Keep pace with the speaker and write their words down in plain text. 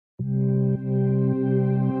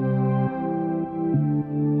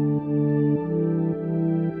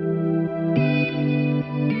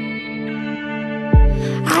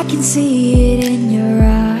can see it in your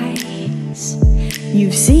eyes.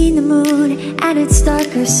 You've seen the moon and its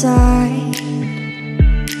darker side.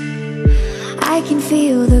 I can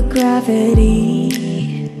feel the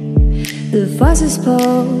gravity, the forces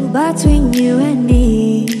pull between you and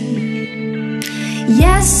me.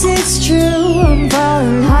 Yes, it's true, I'm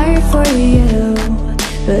falling hard for you,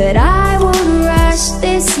 but I won't rush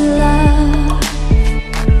this love.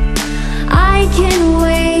 I can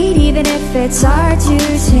wait even if it's hard to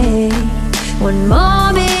take. One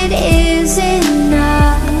moment is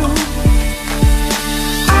enough.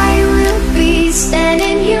 I will be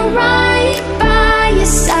standing here right by your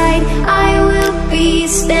side. I will be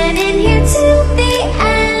standing here till the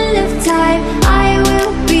end of time. I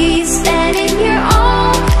will be standing here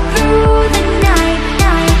all through the night,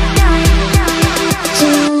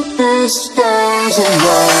 till the stars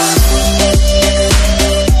align.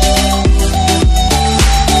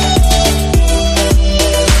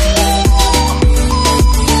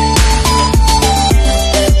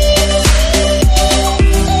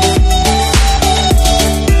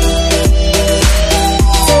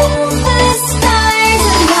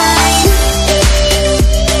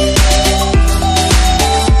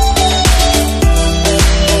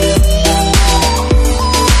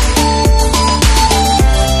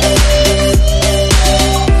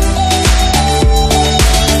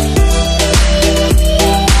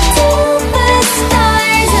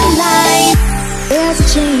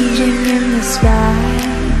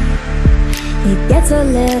 A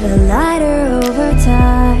little lighter over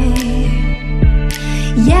time.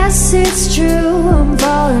 Yes, it's true, I'm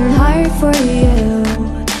falling hard for you,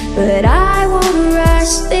 but I won't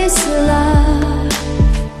rush this love.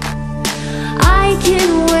 I can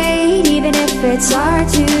wait even if it's hard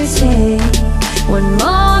to take. One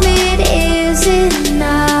moment is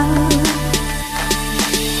enough.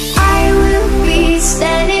 I will be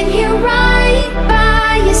standing here right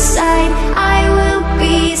by your side. I will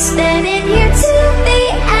be standing here till the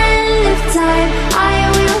end of time. I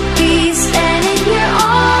will be standing here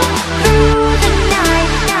all through the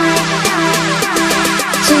night,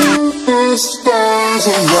 till the stars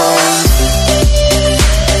align.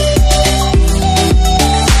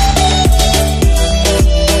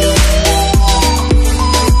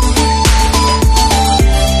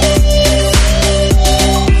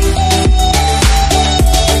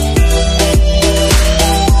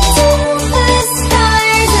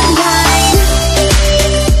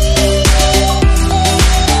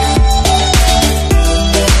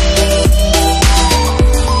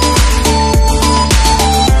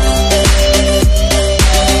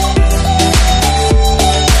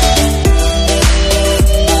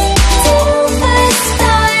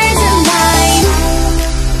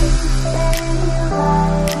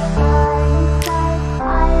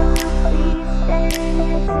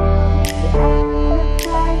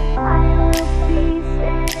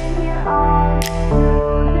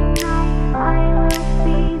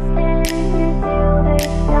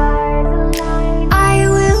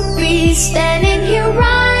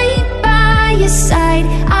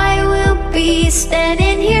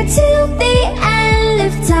 Standing here till the end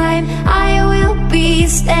of time. I will be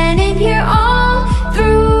standing here all